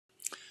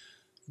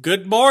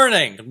Good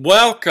morning.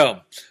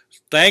 Welcome.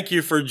 Thank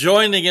you for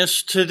joining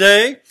us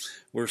today.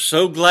 We're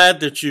so glad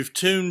that you've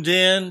tuned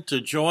in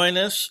to join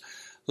us.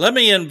 Let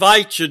me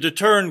invite you to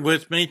turn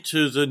with me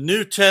to the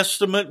New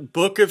Testament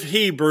book of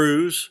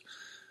Hebrews,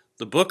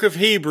 the book of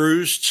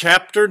Hebrews,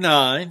 chapter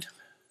 9.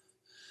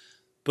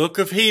 Book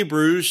of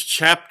Hebrews,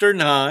 chapter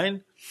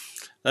 9.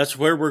 That's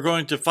where we're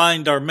going to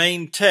find our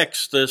main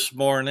text this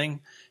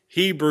morning,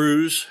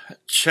 Hebrews,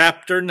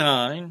 chapter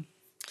 9.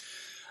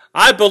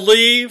 I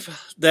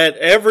believe that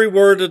every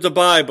word of the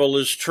Bible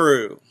is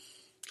true.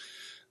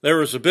 There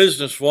was a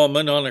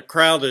businesswoman on a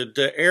crowded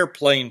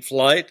airplane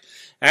flight.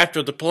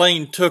 After the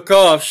plane took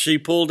off, she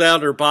pulled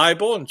out her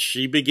Bible and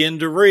she began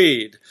to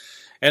read.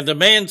 And the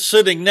man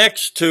sitting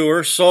next to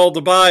her saw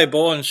the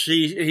Bible and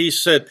he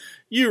said,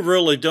 "You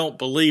really don't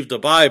believe the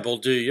Bible,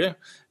 do you?"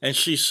 And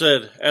she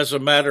said, "As a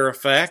matter of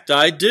fact,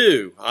 I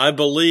do. I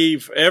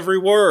believe every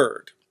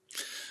word.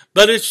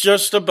 But it's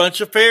just a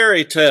bunch of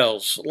fairy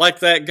tales, like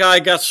that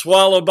guy got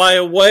swallowed by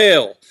a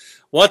whale.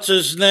 What's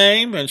his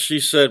name?" And she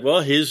said,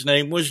 "Well, his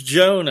name was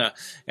Jonah,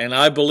 and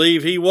I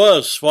believe he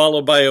was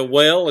swallowed by a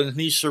whale, and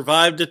he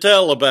survived to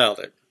tell about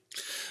it."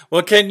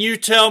 "Well, can you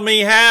tell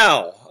me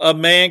how a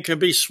man can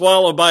be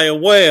swallowed by a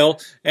whale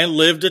and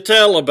live to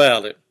tell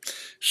about it?"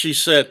 She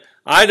said,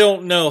 "I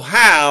don't know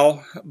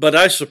how, but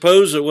I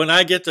suppose that when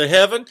I get to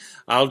heaven,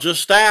 I'll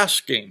just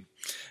ask him."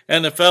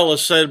 And the fellow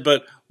said,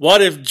 "But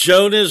what if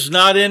Jonah's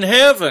not in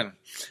heaven?"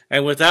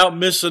 And without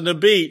missing a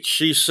beat,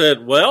 she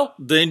said, "Well,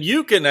 then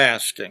you can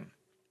ask him."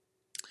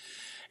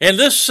 In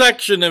this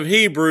section of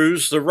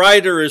Hebrews, the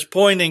writer is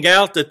pointing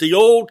out that the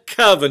old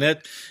covenant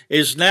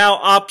is now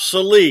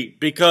obsolete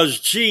because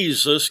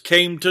Jesus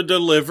came to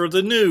deliver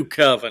the new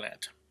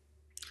covenant.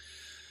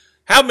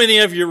 How many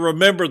of you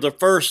remember the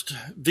first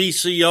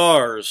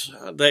VCRs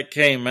that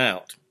came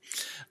out?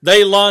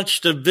 They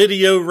launched a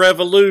video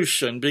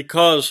revolution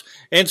because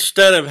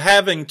instead of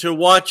having to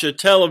watch a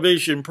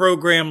television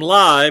program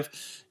live,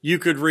 you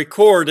could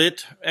record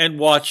it and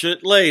watch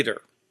it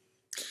later.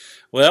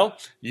 Well,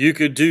 you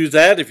could do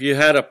that if you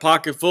had a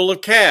pocket full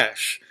of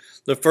cash.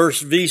 The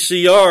first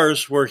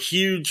VCRs were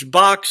huge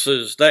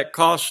boxes that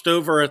cost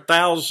over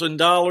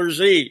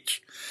 $1,000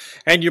 each.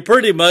 And you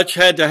pretty much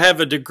had to have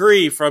a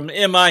degree from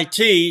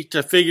MIT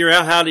to figure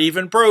out how to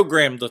even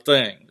program the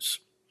things.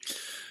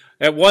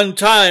 At one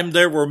time,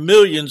 there were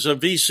millions of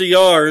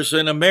VCRs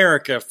in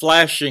America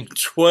flashing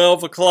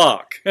 12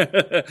 o'clock.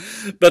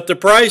 But the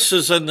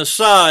prices and the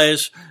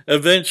size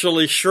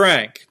eventually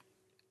shrank.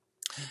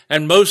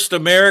 And most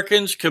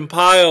Americans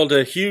compiled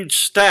a huge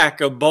stack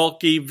of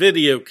bulky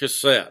video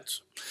cassettes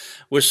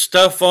with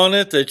stuff on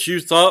it that you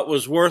thought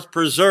was worth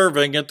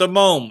preserving at the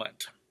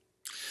moment.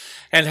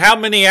 And how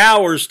many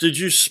hours did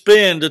you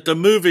spend at the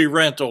movie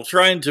rental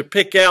trying to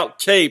pick out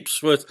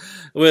tapes with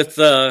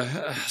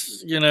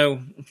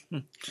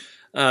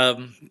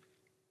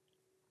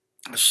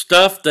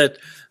stuff that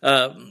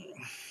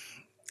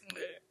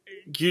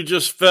you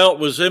just felt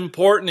was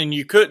important and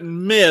you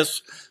couldn't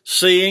miss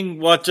seeing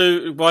what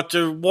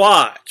to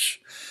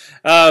watch.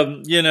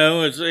 And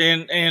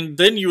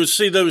then you would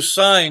see those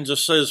signs that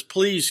says,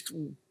 please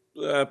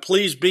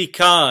be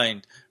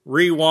kind,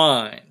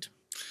 rewind.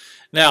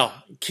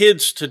 Now,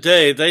 kids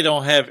today, they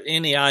don't have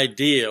any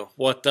idea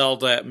what all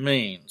that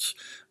means.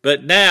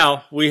 But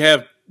now we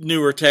have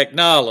newer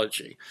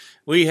technology.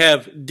 We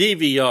have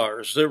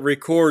DVRs that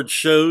record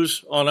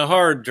shows on a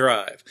hard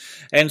drive.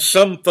 And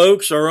some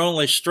folks are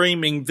only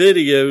streaming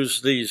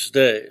videos these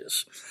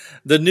days.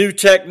 The new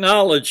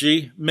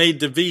technology made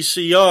the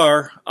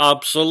VCR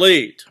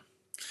obsolete.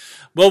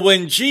 Well,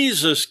 when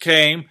Jesus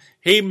came,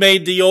 he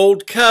made the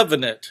old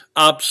covenant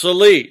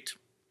obsolete.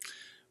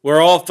 We're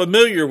all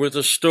familiar with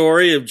the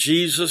story of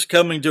Jesus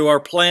coming to our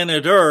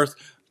planet Earth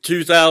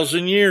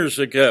 2,000 years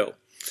ago.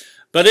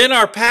 But in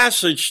our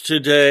passage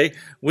today,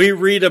 we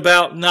read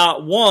about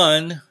not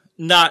one,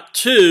 not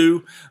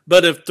two,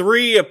 but of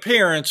 3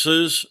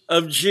 appearances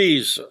of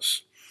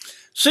Jesus.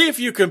 See if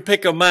you can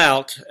pick them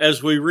out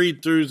as we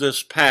read through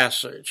this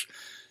passage.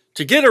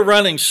 To get a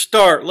running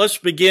start, let's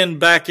begin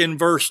back in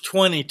verse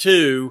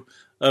 22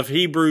 of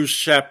Hebrews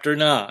chapter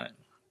 9.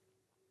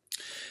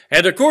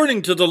 "And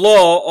according to the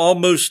law,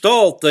 almost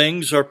all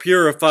things are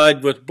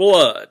purified with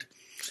blood,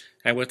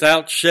 and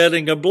without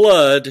shedding of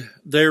blood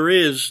there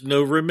is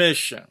no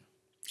remission.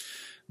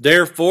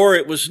 Therefore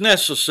it was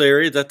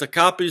necessary that the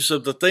copies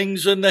of the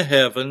things in the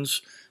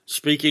heavens,"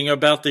 speaking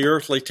about the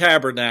earthly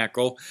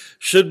tabernacle,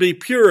 "should be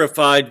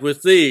purified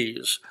with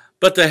these,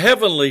 but the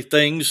heavenly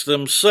things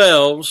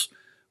themselves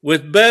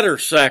with better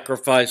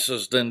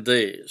sacrifices than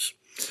these.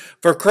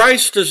 For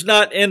Christ has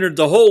not entered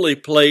the holy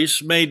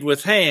place made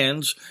with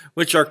hands,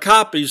 which are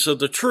copies of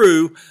the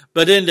true,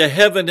 but into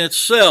heaven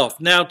itself,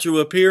 now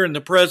to appear in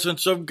the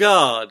presence of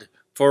God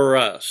for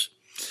us.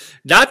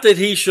 Not that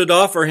he should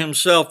offer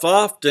himself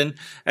often,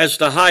 as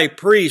the high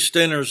priest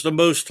enters the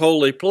most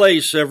holy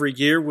place every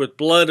year with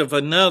blood of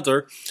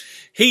another.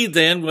 He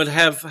then would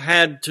have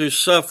had to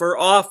suffer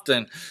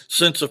often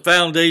since the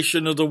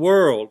foundation of the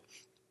world.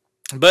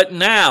 But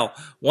now,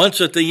 once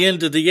at the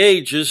end of the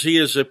ages, he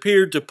has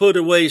appeared to put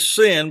away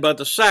sin by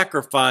the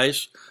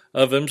sacrifice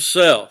of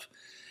himself.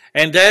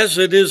 And as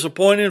it is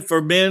appointed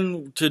for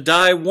men to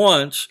die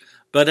once,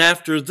 but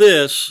after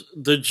this,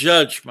 the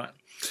judgment.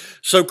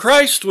 So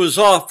Christ was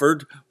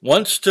offered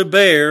once to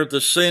bear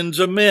the sins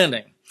of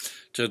many.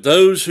 To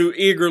those who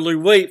eagerly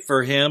wait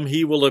for him,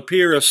 he will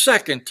appear a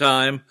second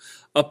time,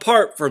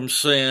 apart from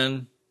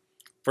sin,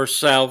 for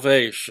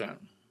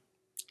salvation.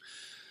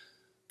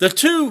 The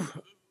two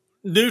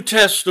New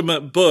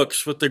Testament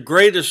books with the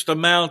greatest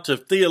amount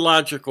of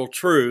theological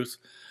truth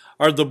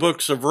are the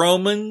books of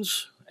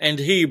Romans and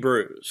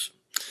Hebrews.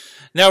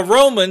 Now,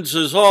 Romans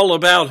is all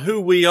about who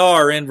we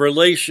are in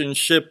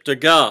relationship to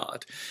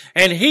God,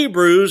 and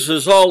Hebrews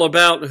is all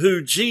about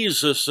who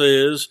Jesus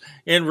is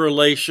in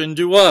relation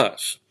to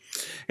us.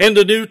 In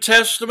the New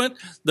Testament,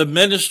 the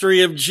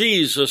ministry of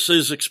Jesus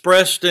is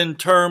expressed in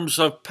terms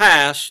of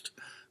past,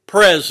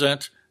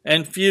 present,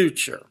 and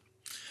future.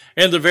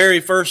 In the very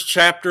first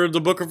chapter of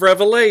the book of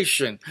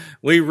Revelation,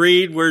 we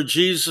read where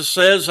Jesus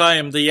says, I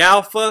am the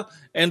Alpha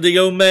and the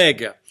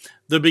Omega,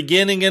 the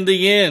beginning and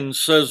the end,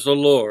 says the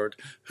Lord,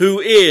 who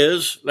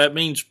is, that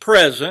means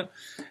present,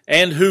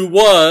 and who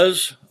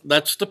was,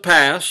 that's the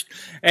past,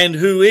 and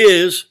who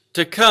is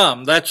to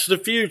come, that's the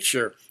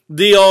future,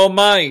 the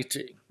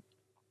Almighty.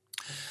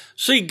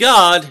 See,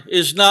 God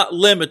is not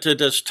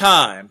limited as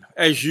time,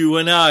 as you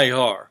and I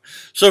are.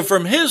 So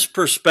from his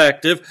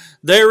perspective,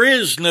 there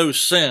is no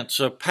sense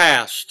of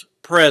past,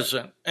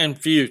 present, and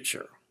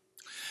future.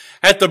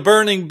 At the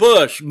burning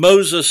bush,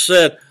 Moses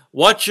said,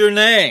 what's your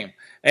name?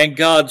 And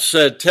God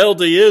said, tell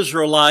the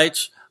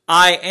Israelites,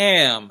 I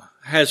am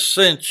has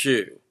sent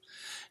you.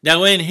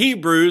 Now in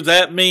Hebrew,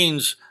 that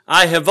means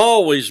I have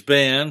always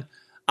been,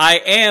 I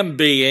am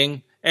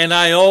being, and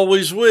I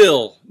always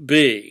will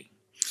be.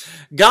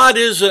 God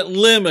isn't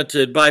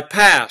limited by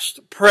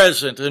past,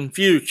 present, and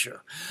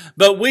future,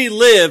 but we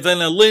live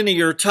in a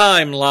linear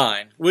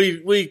timeline.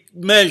 We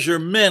measure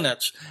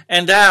minutes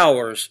and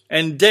hours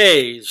and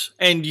days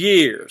and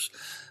years.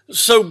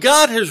 So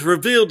God has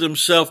revealed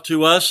himself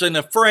to us in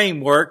a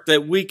framework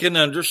that we can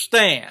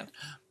understand,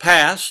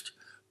 past,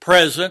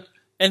 present,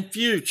 and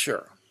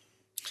future.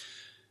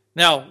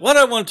 Now, what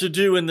I want to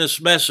do in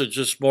this message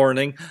this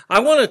morning,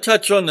 I want to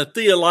touch on the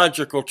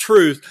theological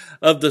truth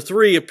of the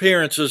three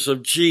appearances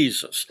of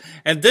Jesus,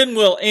 and then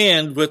we'll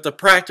end with the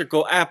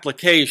practical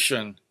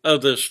application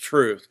of this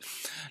truth.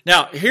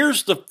 Now,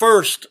 here's the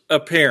first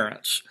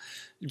appearance.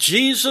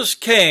 Jesus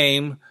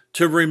came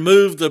to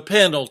remove the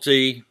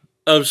penalty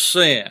of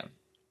sin.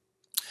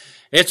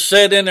 It's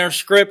said in our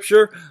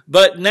scripture,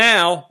 but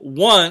now,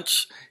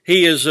 once,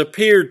 he has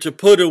appeared to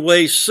put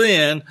away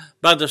sin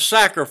by the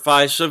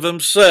sacrifice of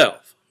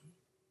himself.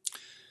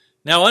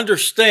 Now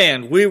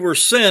understand, we were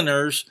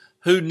sinners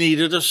who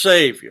needed a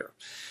Savior.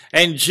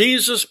 And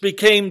Jesus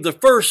became the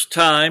first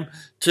time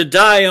to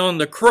die on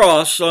the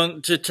cross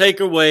to take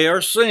away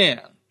our sin.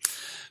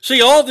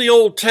 See, all the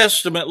Old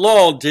Testament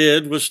law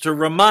did was to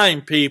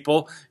remind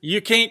people,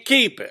 you can't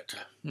keep it.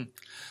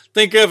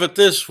 Think of it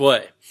this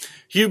way.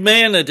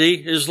 Humanity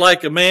is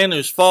like a man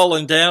who's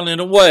fallen down in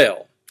a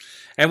well.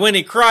 And when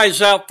he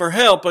cries out for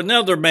help,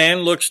 another man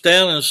looks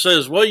down and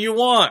says, what do you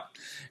want?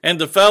 And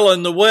the fellow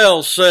in the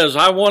well says,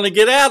 I want to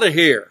get out of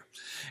here.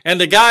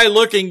 And the guy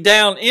looking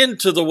down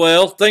into the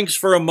well thinks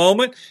for a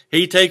moment.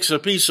 He takes a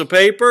piece of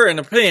paper and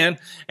a pen,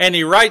 and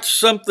he writes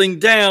something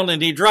down,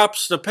 and he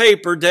drops the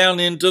paper down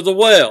into the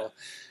well.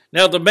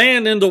 Now the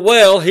man in the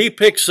well, he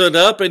picks it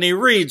up and he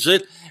reads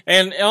it,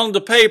 and on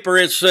the paper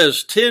it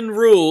says 10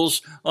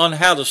 rules on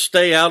how to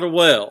stay out of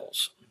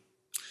wells.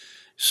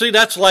 See,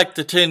 that's like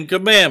the 10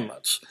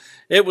 Commandments.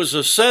 It was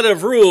a set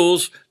of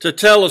rules to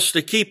tell us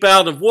to keep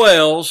out of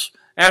wells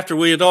after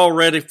we had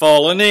already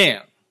fallen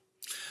in.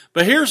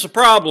 But here's the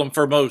problem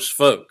for most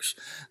folks.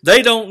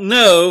 They don't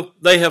know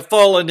they have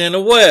fallen in a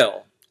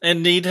well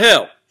and need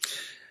help.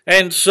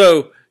 And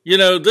so,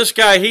 this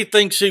guy, he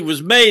thinks he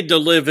was made to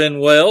live in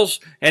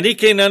wells, and he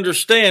can't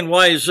understand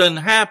why he's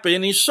unhappy,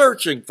 and he's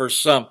searching for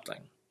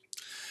something.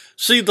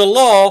 See, the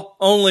law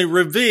only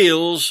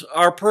reveals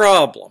our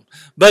problem,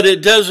 but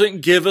it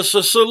doesn't give us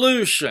a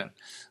solution.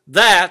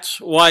 That's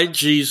why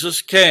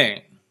Jesus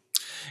came.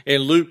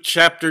 In Luke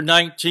chapter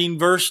 19,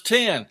 verse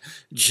 10,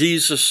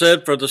 Jesus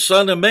said, for the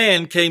Son of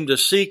Man came to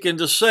seek and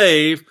to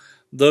save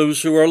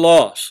those who are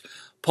lost.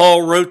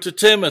 Paul wrote to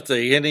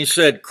Timothy, and he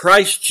said,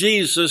 Christ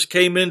Jesus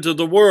came into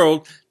the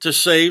world to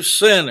save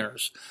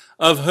sinners,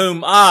 of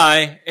whom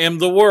I am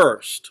the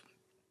worst.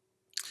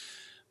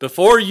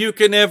 Before you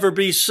can ever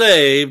be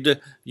saved,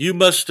 you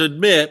must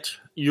admit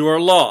you are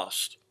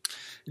lost.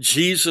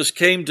 Jesus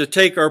came to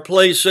take our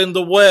place in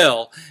the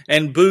well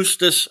and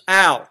boost us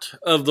out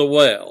of the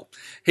well.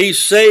 He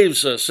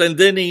saves us, and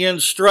then he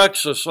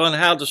instructs us on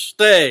how to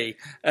stay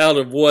out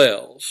of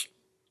wells.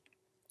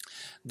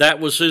 That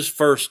was his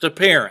first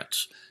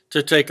appearance,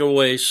 to take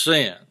away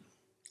sin.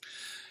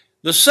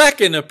 The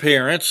second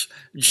appearance,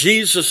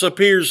 Jesus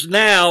appears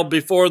now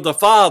before the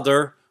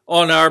Father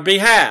on our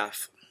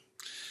behalf.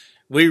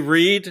 We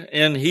read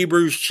in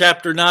Hebrews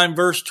chapter 9,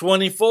 verse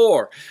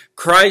 24,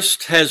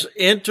 Christ has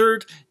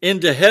entered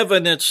into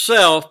heaven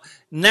itself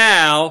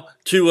now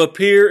to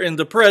appear in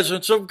the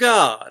presence of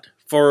God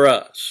for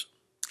us.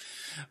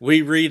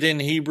 We read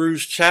in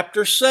Hebrews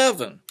chapter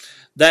 7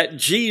 that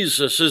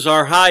Jesus is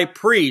our high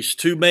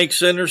priest who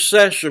makes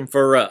intercession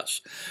for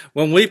us.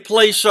 When we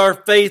place our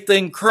faith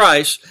in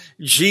Christ,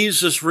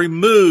 Jesus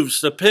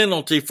removes the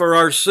penalty for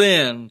our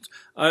sins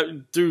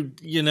through,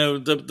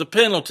 the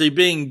penalty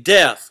being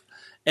death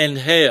and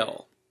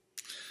hell.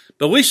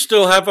 But we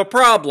still have a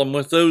problem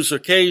with those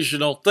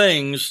occasional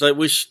things that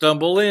we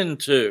stumble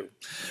into.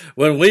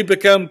 When we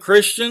become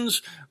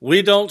Christians,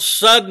 we don't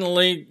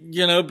suddenly,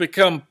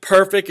 become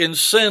perfect and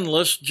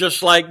sinless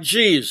just like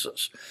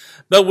Jesus.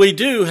 But we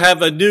do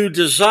have a new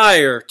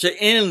desire to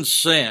end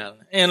sin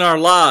in our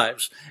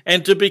lives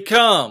and to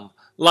become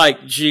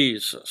like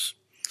Jesus.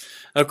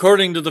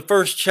 According to the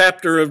first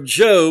chapter of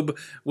Job,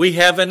 we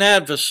have an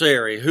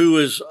adversary who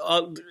is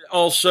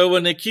also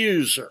an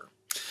accuser.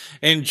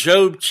 In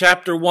Job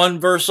chapter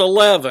 1 verse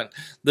 11,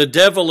 the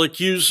devil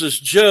accuses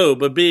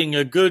Job of being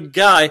a good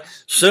guy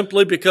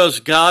simply because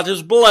God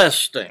has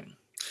blessed him.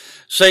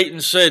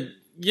 Satan said,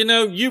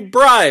 you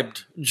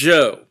bribed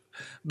Job,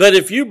 but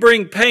if you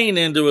bring pain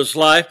into his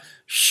life,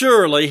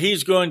 surely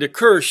he's going to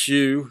curse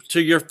you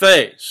to your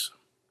face.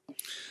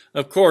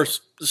 Of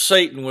course,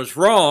 Satan was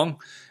wrong.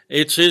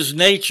 It's his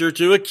nature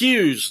to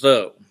accuse,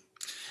 though.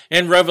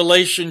 In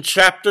Revelation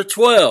chapter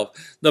 12,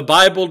 the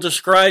Bible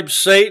describes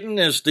Satan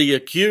as the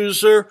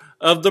accuser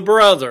of the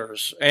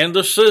brothers and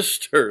the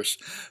sisters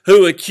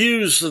who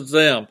accuses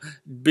them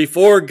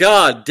before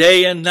God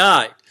day and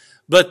night.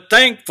 But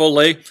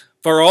thankfully,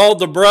 for all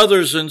the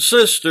brothers and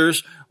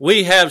sisters,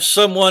 we have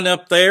someone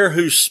up there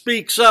who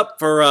speaks up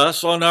for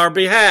us on our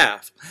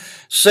behalf.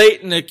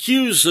 Satan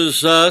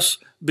accuses us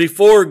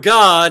before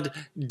God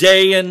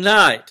day and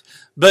night,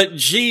 but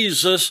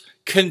Jesus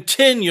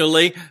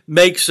continually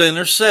makes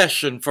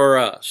intercession for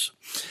us.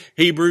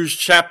 Hebrews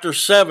chapter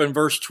 7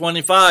 verse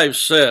 25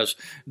 says,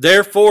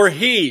 Therefore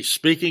he,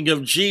 speaking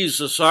of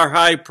Jesus our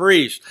high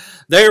priest,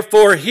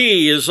 therefore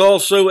he is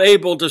also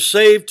able to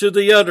save to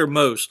the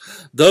uttermost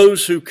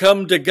those who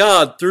come to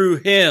God through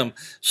him,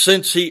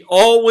 since he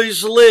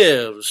always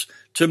lives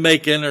to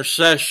make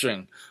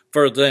intercession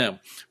for them.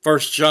 1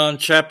 John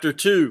chapter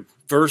 2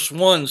 verse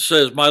 1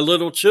 says, My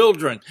little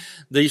children,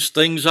 these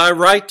things I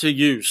write to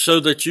you, so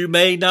that you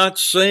may not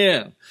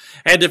sin.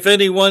 And if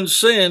anyone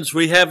sins,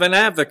 we have an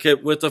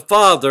advocate with the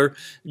Father,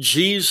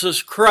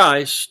 Jesus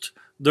Christ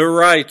the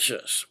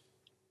righteous.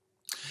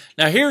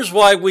 Now here's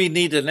why we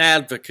need an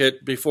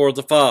advocate before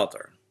the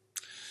Father.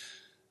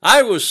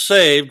 I was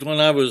saved when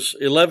I was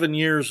 11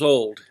 years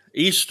old,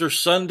 Easter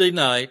Sunday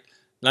night,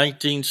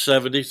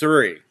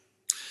 1973.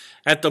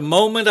 At the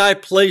moment I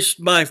placed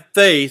my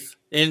faith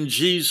in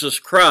Jesus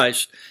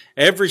Christ,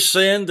 every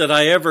sin that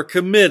I ever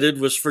committed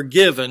was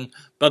forgiven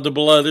by the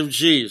blood of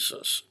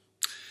Jesus.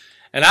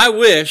 And I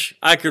wish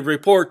I could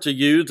report to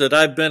you that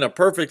I've been a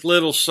perfect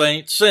little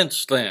saint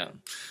since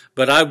then,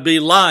 but I'd be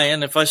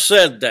lying if I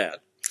said that.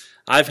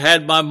 I've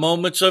had my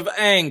moments of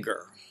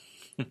anger,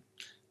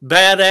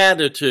 bad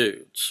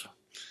attitudes,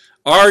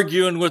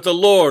 arguing with the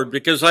Lord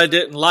because I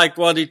didn't like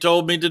what he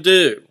told me to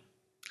do.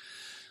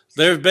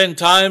 There have been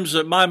times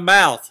that my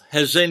mouth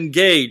has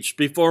engaged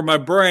before my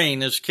brain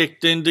has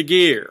kicked into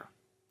gear.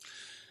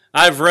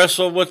 I've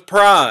wrestled with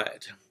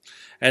pride,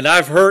 and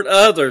I've hurt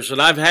others,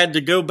 and I've had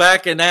to go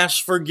back and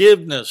ask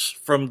forgiveness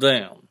from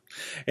them.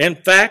 In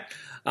fact,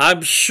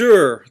 I'm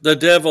sure the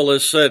devil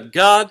has said,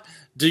 God,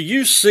 do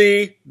you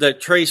see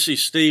that Tracy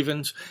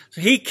Stevens,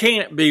 he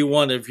can't be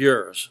one of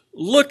yours.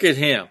 Look at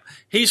him.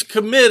 He's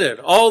committed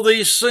all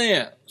these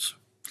sins.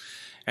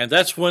 And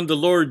that's when the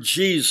Lord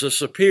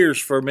Jesus appears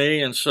for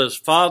me and says,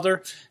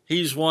 Father,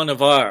 he's one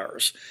of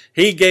ours.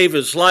 He gave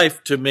his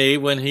life to me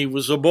when he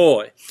was a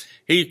boy.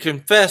 He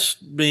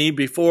confessed me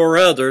before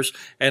others,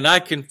 and I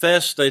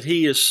confess that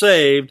he is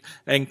saved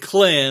and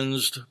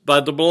cleansed by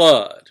the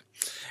blood.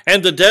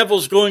 And the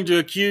devil's going to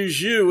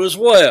accuse you as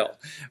well.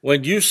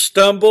 When you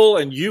stumble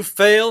and you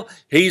fail,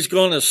 he's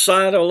going to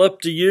sidle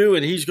up to you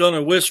and he's going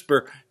to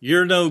whisper,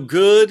 you're no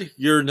good,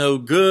 you're no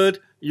good,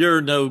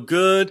 you're no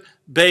good,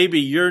 baby,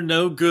 you're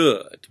no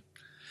good.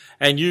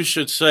 And you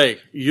should say,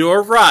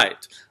 you're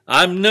right,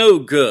 I'm no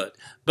good,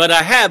 but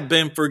I have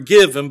been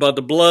forgiven by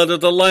the blood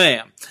of the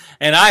Lamb.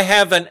 And I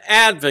have an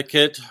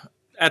advocate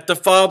at the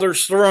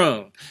Father's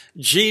throne,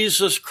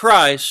 Jesus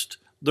Christ,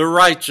 the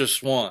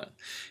righteous one.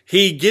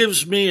 He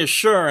gives me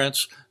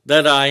assurance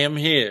that I am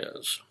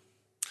his.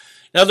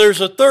 Now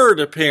there's a third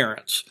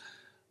appearance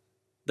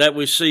that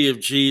we see of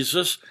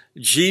Jesus.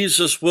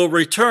 Jesus will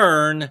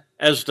return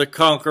as the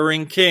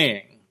conquering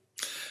king.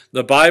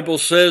 The Bible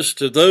says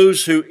to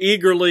those who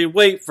eagerly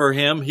wait for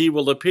him, he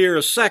will appear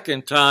a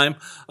second time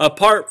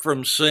apart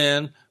from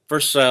sin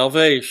for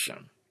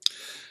salvation.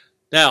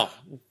 Now,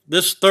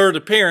 this third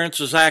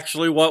appearance is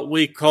actually what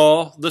we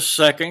call the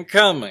second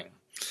coming.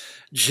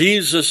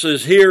 Jesus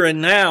is here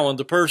and now in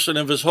the person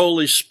of his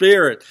Holy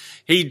Spirit.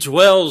 He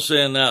dwells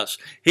in us.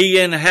 He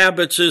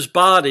inhabits his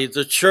body,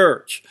 the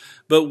church.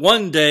 But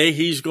one day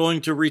he's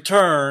going to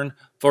return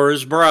for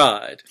his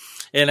bride.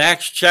 In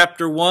Acts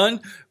chapter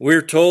 1,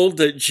 we're told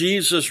that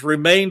Jesus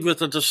remained with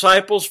the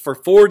disciples for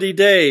 40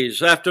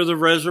 days after the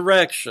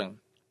resurrection.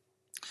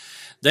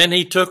 Then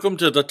he took them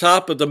to the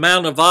top of the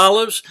Mount of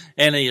Olives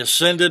and he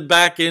ascended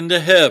back into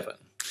heaven.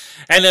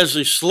 And as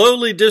he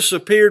slowly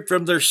disappeared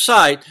from their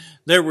sight,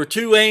 there were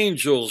two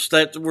angels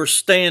that were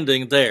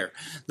standing there.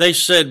 They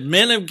said,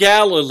 "Men of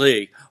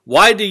Galilee,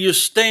 why do you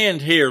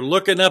stand here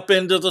looking up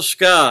into the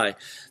sky?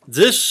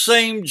 This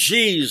same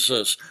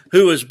Jesus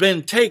who has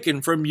been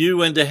taken from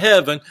you into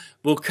heaven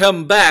will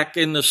come back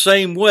in the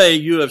same way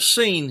you have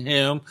seen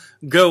him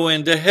go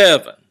into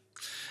heaven."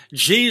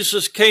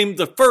 Jesus came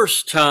the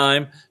first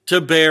time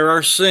to bear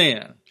our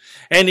sin,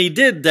 and he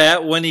did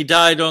that when he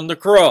died on the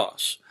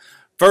cross.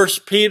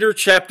 1 Peter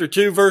chapter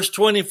 2 verse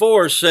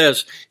 24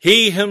 says,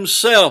 "He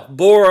himself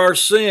bore our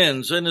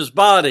sins in his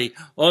body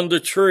on the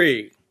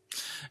tree."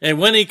 And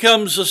when he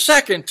comes the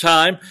second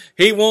time,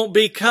 he won't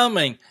be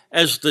coming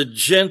as the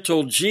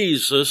gentle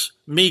Jesus,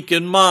 meek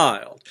and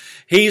mild.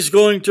 He's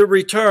going to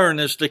return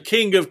as the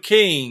King of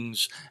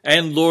Kings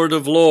and Lord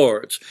of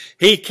Lords.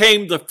 He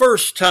came the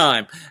first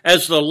time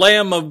as the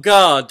Lamb of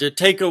God to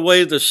take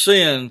away the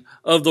sin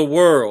of the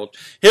world.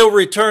 He'll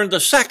return the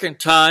second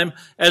time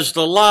as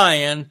the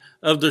Lion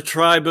of the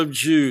tribe of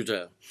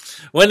Judah.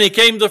 When he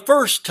came the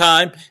first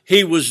time,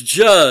 he was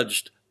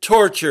judged,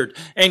 tortured,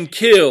 and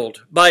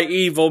killed by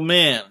evil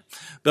men.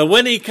 But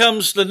when he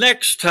comes the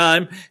next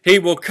time, he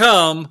will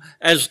come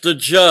as the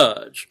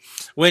judge.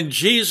 When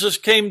Jesus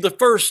came the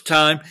first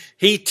time,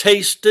 he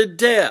tasted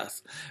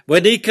death.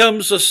 When he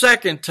comes the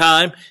second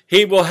time,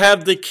 he will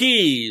have the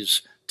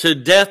keys to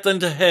death and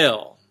to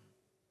hell.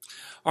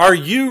 Are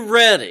you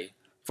ready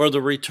for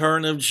the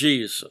return of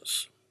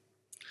Jesus?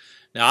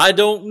 Now, I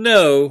don't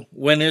know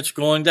when it's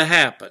going to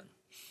happen.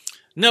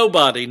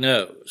 Nobody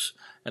knows.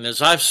 And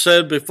as I've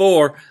said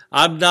before,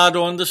 I'm not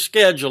on the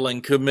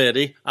scheduling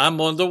committee.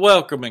 I'm on the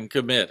welcoming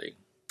committee.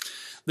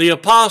 The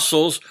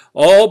apostles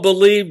all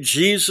believed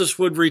Jesus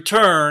would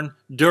return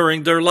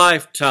during their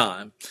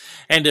lifetime.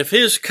 And if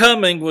his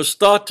coming was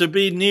thought to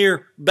be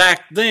near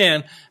back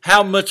then,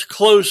 how much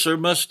closer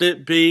must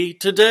it be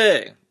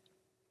today?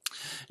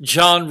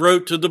 John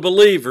wrote to the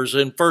believers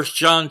in 1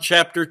 John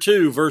chapter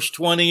 2, verse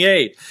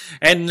 28,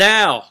 "And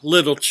now,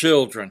 little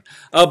children,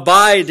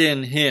 abide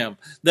in him,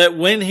 that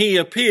when he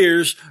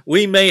appears,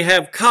 we may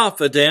have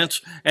confidence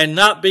and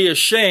not be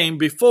ashamed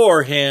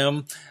before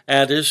him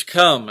at his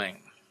coming."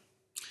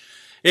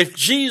 If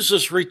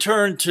Jesus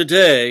returned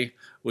today,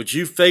 would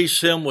you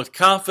face him with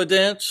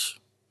confidence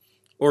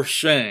or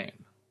shame?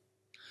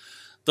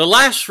 The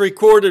last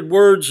recorded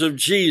words of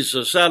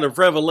Jesus out of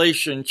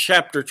Revelation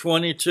chapter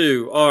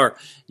 22 are,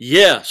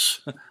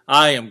 "Yes,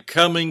 I am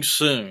coming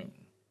soon."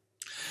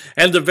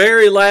 And the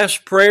very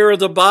last prayer of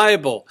the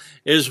Bible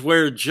is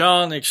where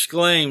John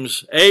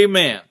exclaims,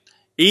 "Amen,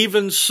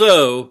 even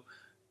so,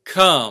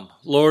 come,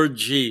 Lord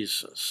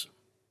Jesus."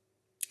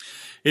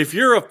 If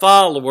you're a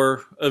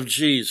follower of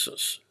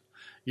Jesus,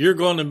 you're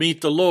going to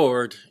meet the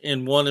Lord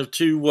in one of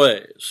two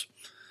ways.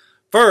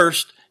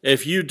 First,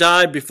 if you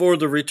die before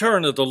the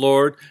return of the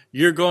Lord,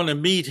 you're going to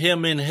meet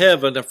him in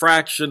heaven a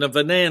fraction of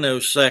a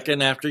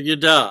nanosecond after you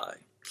die.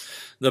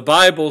 The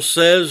Bible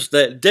says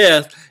that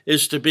death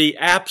is to be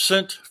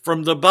absent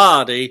from the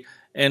body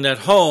and at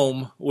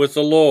home with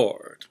the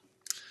Lord.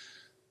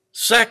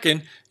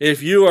 Second,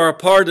 if you are a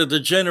part of the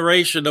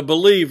generation of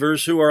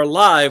believers who are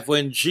alive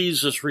when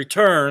Jesus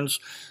returns,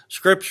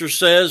 Scripture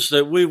says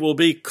that we will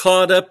be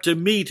caught up to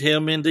meet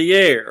him in the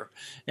air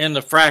in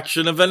the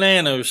fraction of a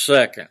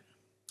nanosecond.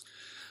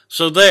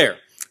 So there,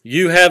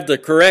 you have the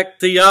correct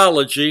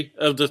theology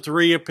of the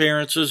three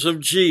appearances of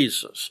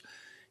Jesus.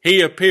 He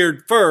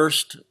appeared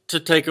first to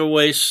take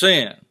away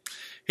sin.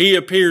 He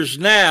appears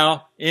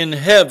now in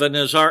heaven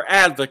as our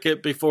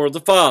advocate before the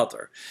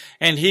Father,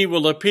 and he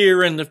will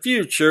appear in the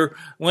future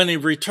when he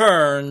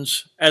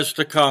returns as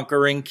the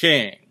conquering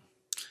king.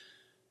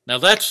 Now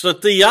that's the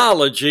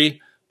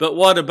theology, but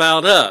what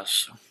about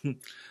us?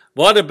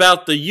 What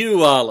about the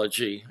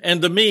you-ology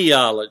and the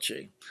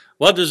me-ology?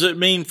 What does it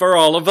mean for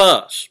all of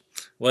us?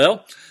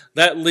 Well,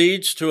 that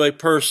leads to a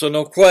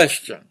personal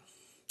question.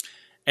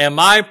 Am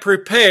I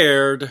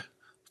prepared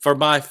for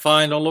my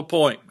final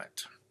appointment?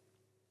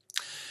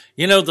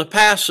 You know, the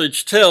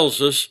passage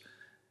tells us,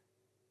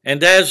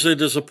 "And as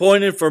it is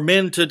appointed for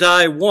men to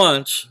die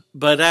once,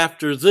 but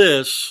after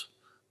this,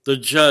 the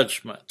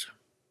judgment."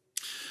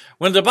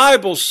 When the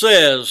Bible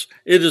says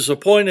it is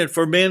appointed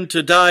for men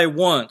to die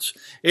once,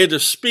 it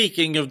is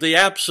speaking of the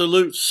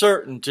absolute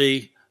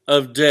certainty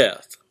of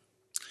death.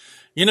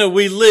 You know,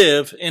 we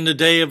live in a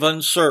day of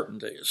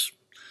uncertainties.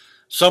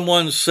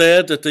 Someone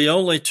said that the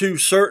only two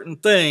certain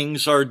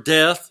things are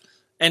death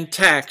and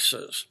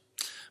taxes.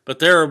 But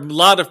there are a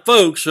lot of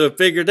folks who have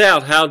figured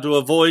out how to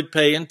avoid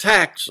paying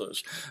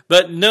taxes.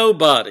 But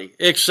nobody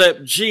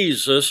except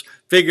Jesus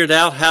figured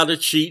out how to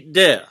cheat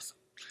death.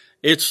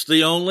 It's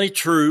the only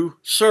true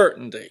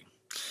certainty.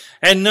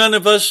 And none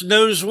of us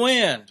knows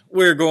when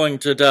we're going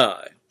to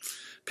die.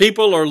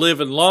 People are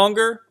living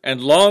longer and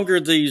longer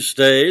these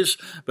days,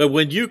 but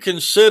when you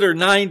consider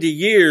 90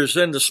 years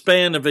in the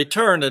span of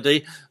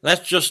eternity,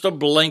 that's just a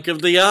blink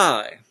of the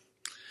eye.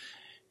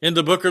 In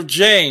the book of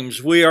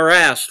James, we are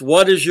asked,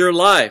 "What is your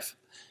life?"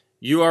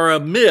 You are a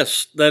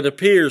mist that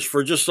appears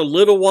for just a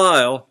little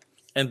while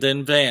and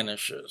then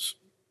vanishes.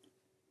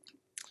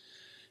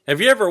 Have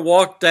you ever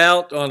walked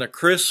out on a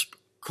crisp,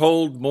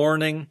 cold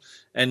morning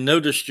and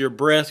noticed your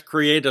breath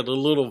created a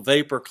little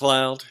vapor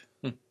cloud?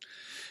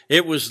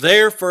 It was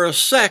there for a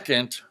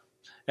second,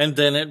 and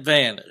then it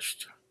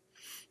vanished.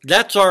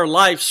 That's our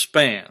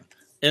lifespan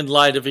in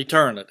light of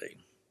eternity.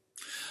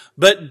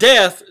 But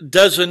death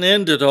doesn't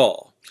end it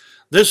all.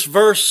 This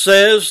verse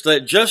says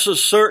that just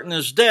as certain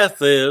as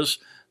death is,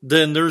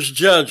 then there's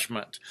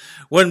judgment.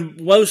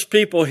 When most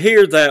people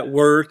hear that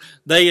word,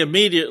 they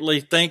immediately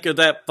think of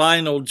that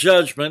final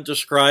judgment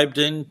described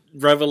in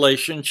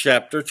Revelation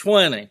chapter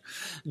 20.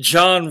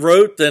 John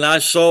wrote, "Then I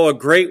saw a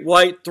great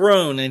white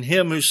throne and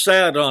him who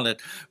sat on it,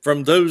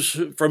 from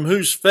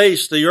whose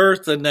face the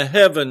earth and the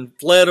heaven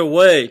fled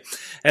away.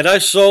 And I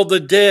saw the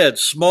dead,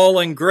 small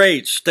and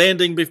great,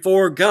 standing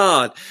before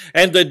God,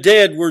 and the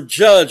dead were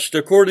judged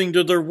according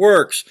to their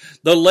works.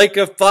 The lake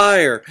of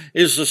fire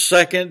is the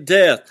second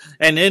death,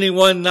 and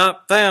anyone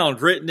not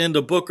found written in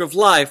the book of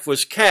life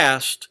was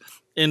cast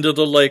into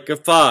the lake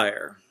of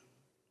fire."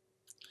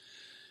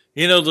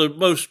 You know, the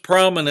most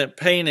prominent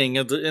painting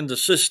in the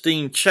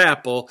Sistine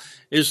Chapel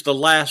is The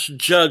Last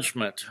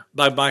Judgment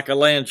by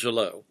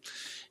Michelangelo.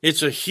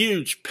 It's a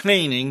huge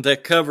painting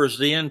that covers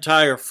the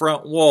entire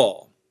front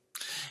wall.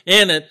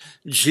 In it,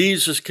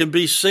 Jesus can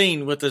be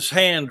seen with his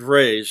hand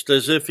raised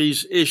as if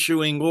he's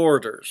issuing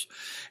orders.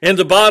 In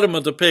the bottom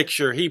of the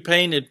picture, he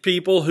painted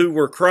people who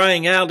were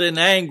crying out in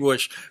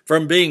anguish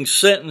from being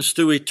sentenced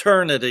to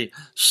eternity,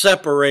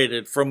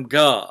 separated from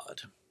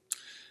God.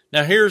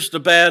 Now here's the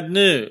bad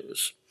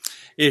news.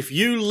 If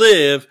you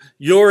live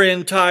your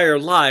entire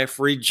life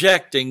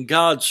rejecting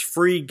God's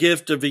free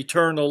gift of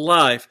eternal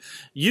life,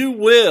 you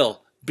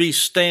will be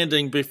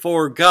standing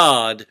before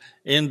God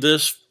in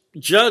this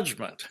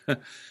judgment.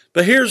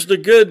 But here's the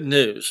good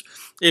news.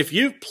 If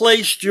you've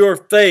placed your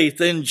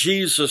faith in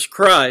Jesus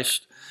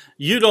Christ,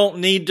 you don't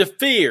need to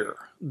fear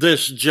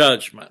this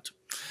judgment.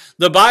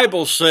 The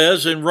Bible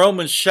says in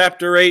Romans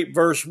chapter 8,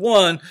 verse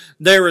 1,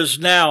 there is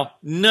now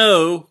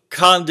no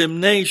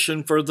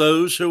condemnation for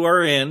those who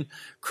are in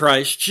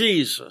Christ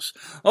Jesus.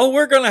 Oh,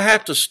 we're going to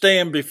have to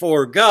stand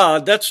before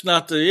God. That's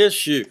not the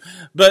issue.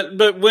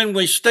 But when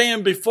we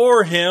stand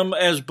before Him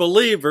as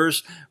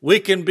believers, we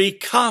can be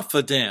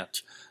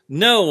confident,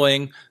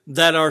 knowing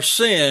that our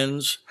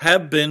sins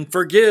have been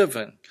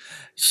forgiven.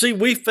 See,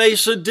 we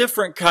face a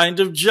different kind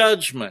of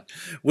judgment.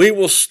 We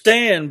will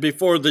stand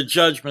before the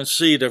judgment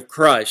seat of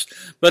Christ.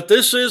 But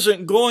this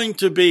isn't going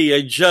to be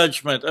a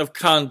judgment of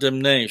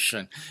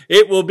condemnation.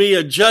 It will be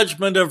a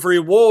judgment of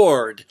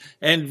reward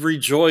and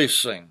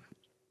rejoicing.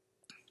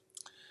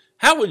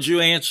 How would you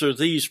answer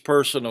these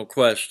personal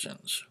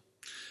questions?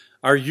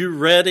 Are you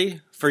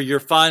ready for your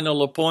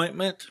final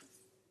appointment?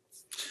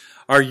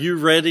 Are you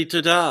ready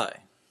to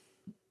die?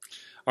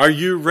 Are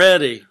you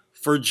ready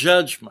for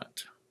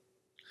judgment?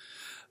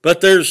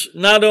 But there's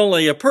not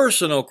only a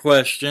personal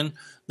question,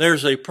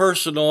 there's a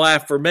personal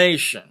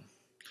affirmation.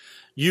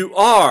 You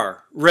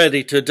are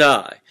ready to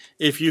die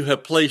if you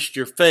have placed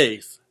your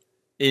faith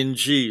in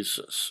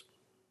Jesus.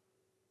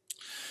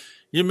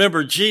 You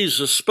remember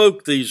Jesus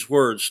spoke these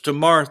words to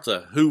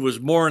Martha, who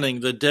was mourning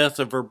the death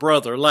of her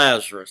brother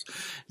Lazarus.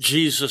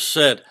 Jesus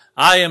said,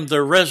 "I am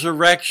the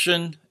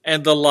resurrection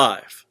and the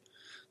life.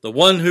 The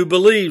one who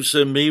believes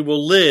in me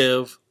will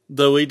live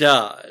though he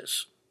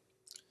dies."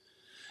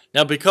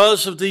 Now,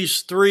 because of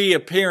these three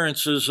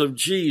appearances of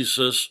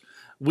Jesus,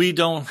 we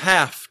don't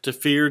have to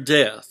fear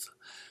death.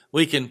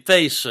 We can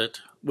face it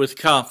with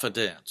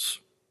confidence.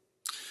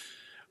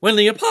 When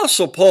the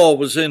Apostle Paul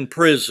was in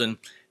prison,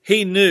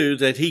 he knew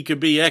that he could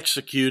be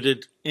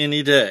executed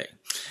any day.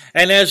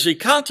 And as he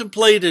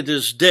contemplated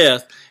his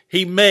death,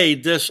 he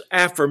made this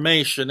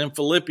affirmation in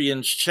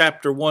Philippians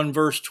chapter 1,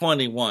 verse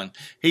 21.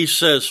 He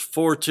says,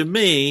 "For to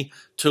me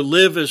to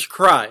live is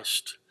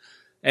Christ,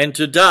 and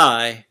to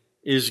die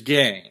is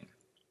gain."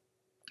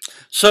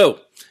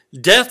 So,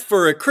 death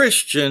for a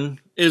Christian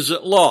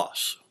isn't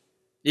loss,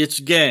 it's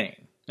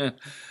gain.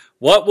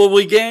 What will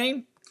we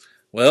gain?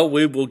 Well,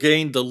 we will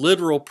gain the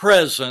literal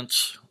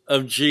presence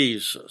of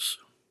Jesus.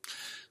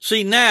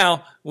 See,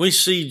 now we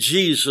see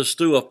Jesus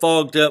through a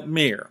fogged up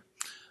mirror,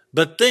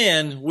 but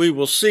then we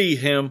will see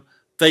Him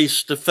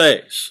face to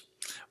face.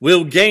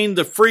 We'll gain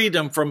the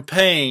freedom from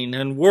pain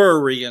and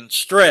worry and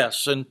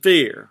stress and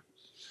fear.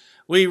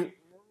 We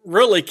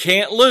really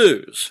can't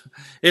lose.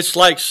 It's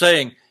like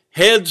saying,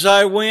 heads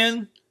I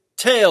win,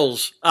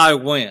 tails I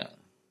win.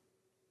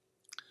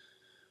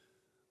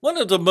 One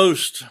of the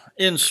most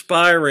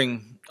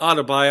inspiring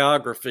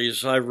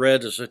autobiographies I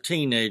read as a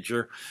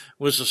teenager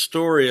was the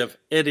story of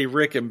Eddie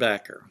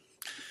Rickenbacker.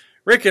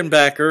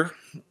 Rickenbacker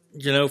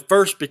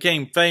first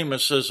became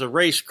famous as a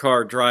race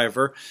car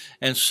driver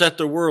and set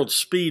the world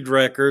speed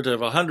record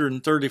of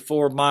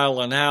 134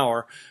 miles an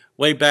hour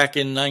way back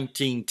in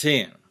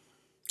 1910.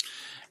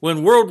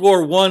 When World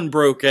War I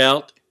broke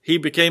out, he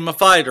became a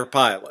fighter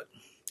pilot.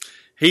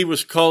 He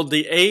was called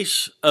the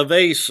Ace of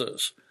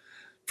Aces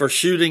for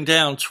shooting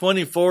down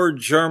 24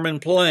 German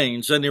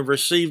planes, and he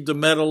received the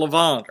Medal of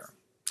Honor.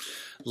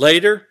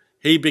 Later,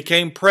 he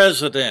became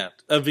president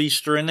of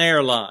Eastern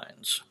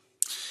Airlines.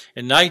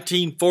 In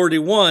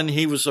 1941,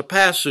 he was a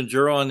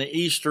passenger on the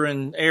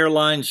Eastern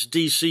Airlines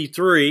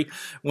DC-3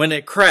 when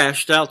it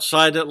crashed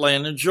outside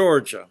Atlanta,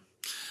 Georgia.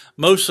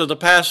 Most of the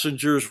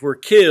passengers were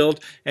killed,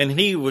 and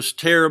he was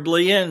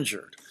terribly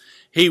injured.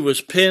 He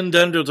was pinned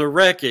under the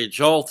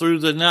wreckage all through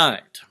the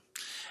night.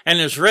 And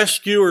as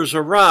rescuers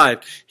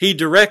arrived, he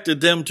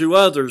directed them to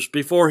others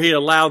before he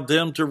allowed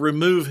them to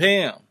remove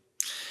him.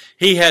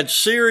 He had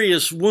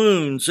serious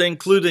wounds,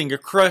 including a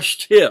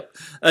crushed hip,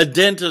 a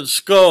dented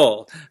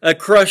skull, a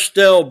crushed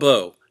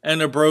elbow,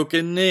 and a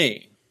broken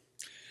knee.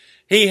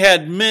 He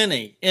had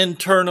many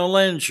internal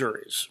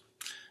injuries.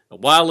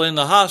 While in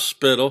the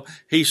hospital,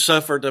 he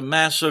suffered a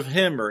massive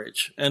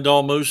hemorrhage and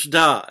almost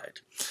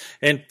died.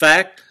 In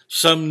fact,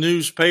 some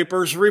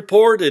newspapers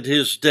reported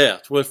his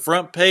death with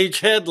front-page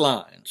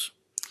headlines.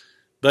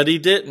 But he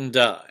didn't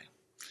die.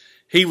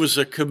 He was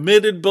a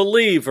committed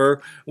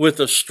believer with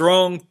a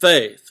strong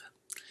faith.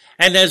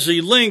 And as he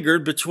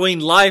lingered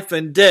between life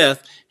and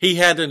death, he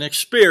had an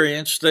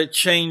experience that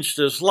changed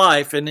his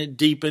life and it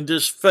deepened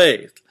his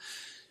faith.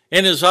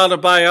 In his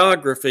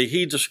autobiography,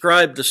 he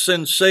described the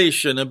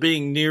sensation of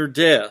being near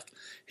death.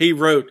 He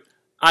wrote,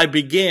 "I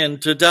began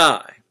to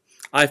die.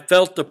 I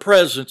felt the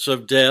presence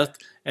of death,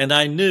 and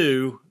I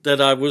knew that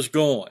I was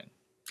going."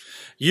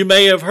 You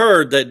may have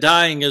heard that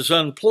dying is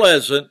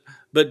unpleasant,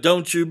 but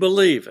don't you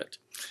believe it?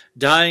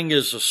 Dying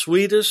is the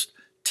sweetest,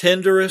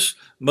 tenderest,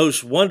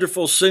 most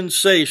wonderful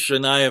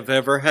sensation I have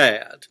ever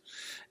had.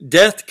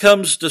 Death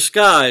comes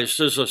disguised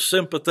as a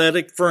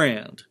sympathetic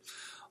friend.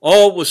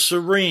 All was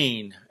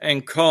serene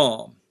and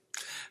calm.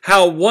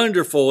 How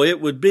wonderful it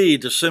would be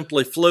to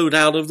simply float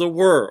out of the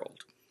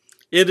world.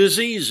 It is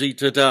easy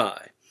to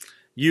die.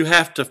 You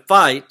have to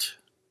fight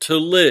to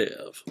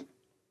live.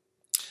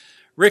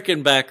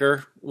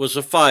 Rickenbacker was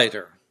a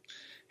fighter.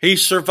 He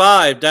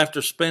survived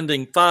after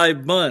spending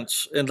 5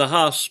 months in the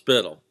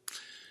hospital.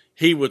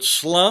 He would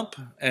slump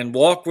and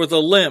walk with a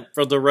limp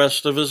for the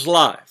rest of his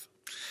life.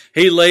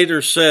 He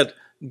later said,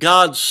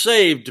 "God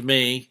saved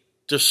me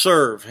to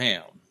serve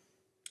him."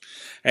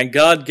 And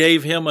God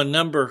gave him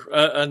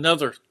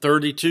another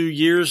 32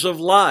 years of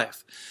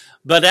life.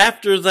 But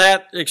after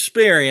that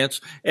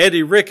experience,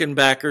 Eddie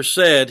Rickenbacker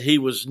said he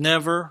was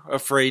never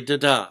afraid to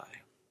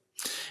die.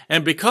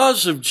 And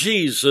because of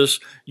Jesus,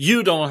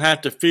 you don't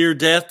have to fear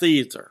death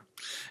either.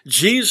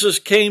 Jesus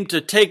came to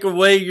take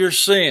away your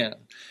sin,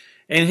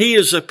 and he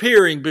is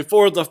appearing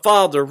before the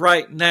Father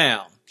right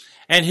now,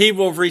 and he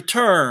will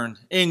return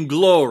in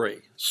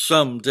glory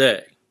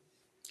someday.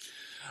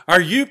 Are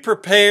you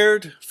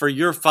prepared for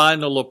your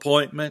final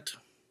appointment?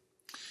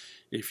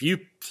 If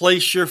you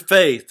place your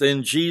faith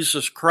in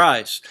Jesus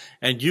Christ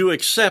and you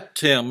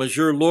accept him as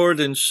your Lord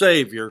and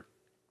Savior,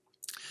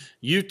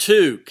 you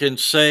too can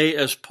say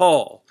as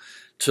Paul,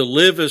 to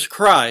live as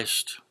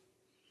Christ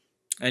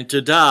and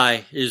to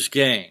die is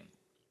gain.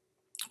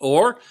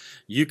 Or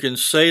you can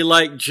say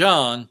like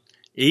John,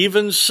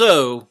 even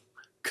so,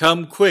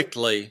 come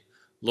quickly,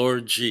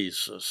 Lord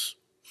Jesus.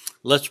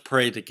 Let's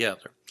pray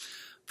together.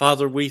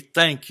 Father, we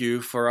thank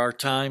you for our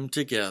time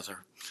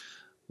together.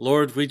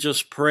 Lord, we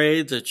just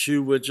pray that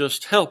you would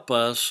just help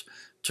us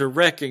to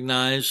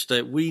recognize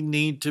that we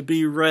need to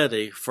be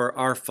ready for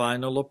our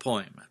final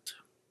appointment.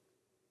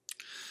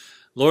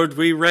 Lord,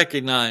 we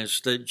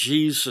recognize that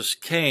Jesus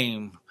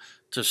came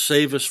to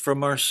save us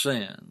from our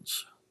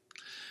sins.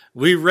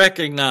 We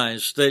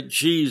recognize that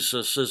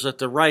Jesus is at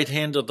the right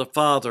hand of the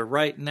Father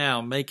right now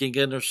making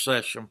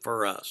intercession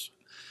for us,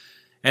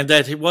 and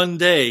that one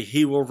day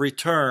he will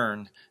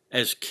return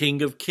as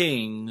King of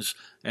Kings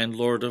and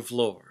Lord of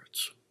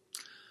Lords.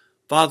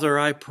 Father,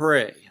 I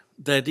pray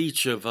that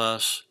each of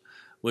us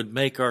would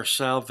make our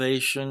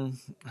salvation,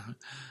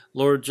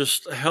 Lord,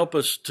 just help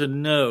us to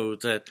know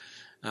that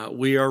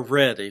we are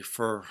ready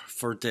for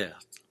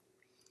death.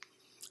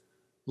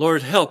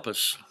 Lord, help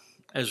us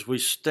as we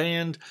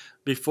stand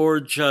before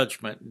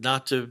judgment,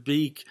 not to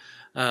be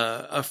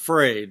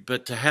afraid,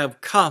 but to have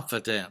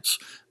confidence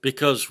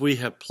because we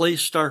have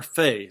placed our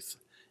faith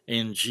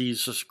in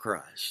Jesus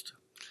Christ.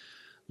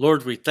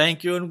 Lord, we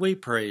thank you and we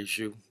praise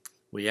you.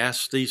 We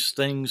ask these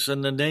things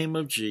in the name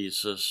of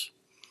Jesus.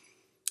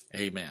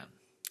 Amen.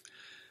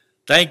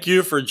 Thank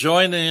you for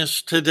joining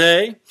us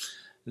today.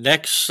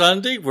 Next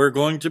Sunday, we're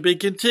going to be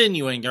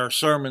continuing our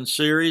sermon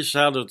series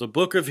out of the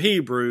book of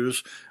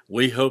Hebrews.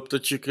 We hope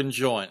that you can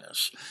join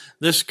us.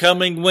 This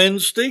coming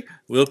Wednesday,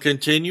 we'll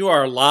continue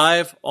our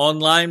live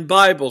online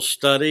Bible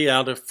study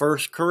out of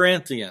 1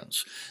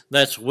 Corinthians.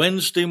 That's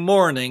Wednesday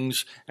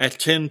mornings at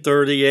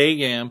 10:30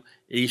 a.m.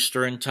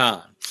 Eastern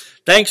Time.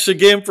 Thanks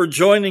again for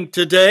joining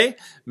today.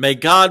 May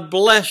God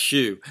bless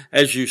you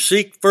as you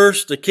seek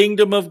first the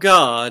kingdom of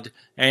God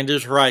and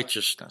His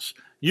righteousness.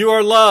 You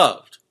are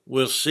loved.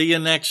 We'll see you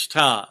next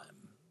time.